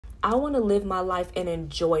I want to live my life and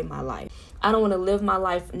enjoy my life. I don't want to live my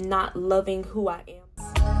life not loving who I am.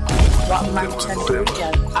 What man can do,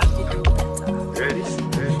 girl, I can do better. Ready?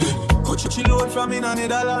 Coach you load from in a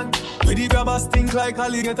Netherland. Where the grabbers think like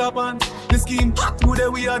alligator pan. The scheme hot today,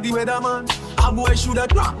 we are the weatherman. A boy should have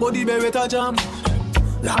dropped, but the beretta jam.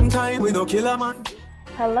 Long time we no kill a man.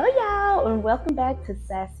 Hello y'all, and welcome back to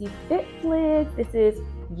Sassy Fit Flicks. This is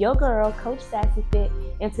your girl, Coach Sassy Fit,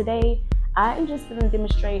 and today I am just going to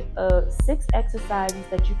demonstrate 6 exercises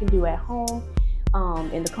that you can do at home,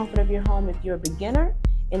 in the comfort of your home if you're a beginner,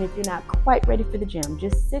 and if you're not quite ready for the gym.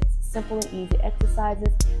 Just 6 simple and easy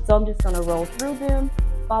exercises. So I'm just going to roll through them,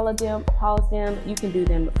 follow them, pause them. You can do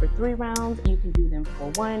them for 3 rounds. You can do them for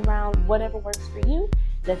 1 round, whatever works for you.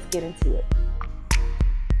 Let's get into it.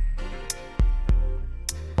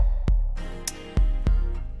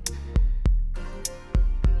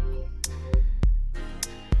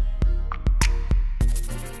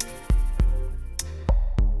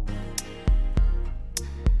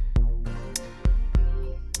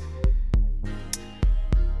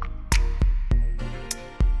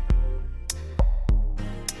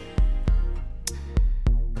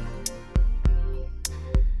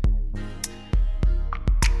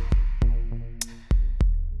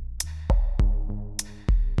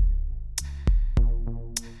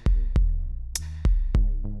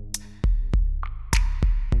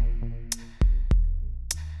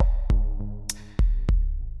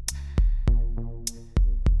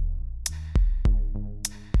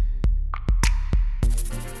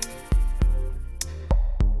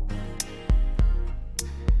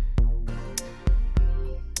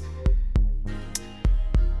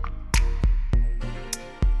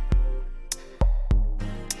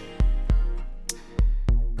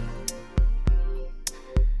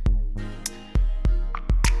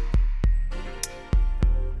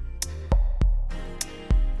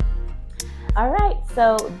 Alright,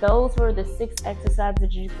 so those were the 6 exercises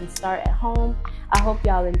that you can start at home. I hope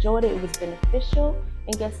y'all enjoyed it. It was beneficial.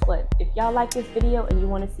 And guess what? If y'all like this video and you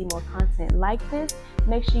want to see more content like this,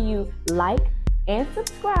 make sure you like and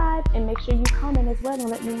subscribe, and make sure you comment as well and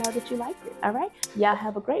let me know that you liked it. Alright, y'all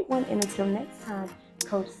have a great one, and until next time,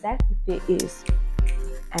 Coach Sassy Fit is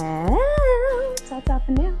out. Ta-ta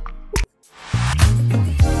for now.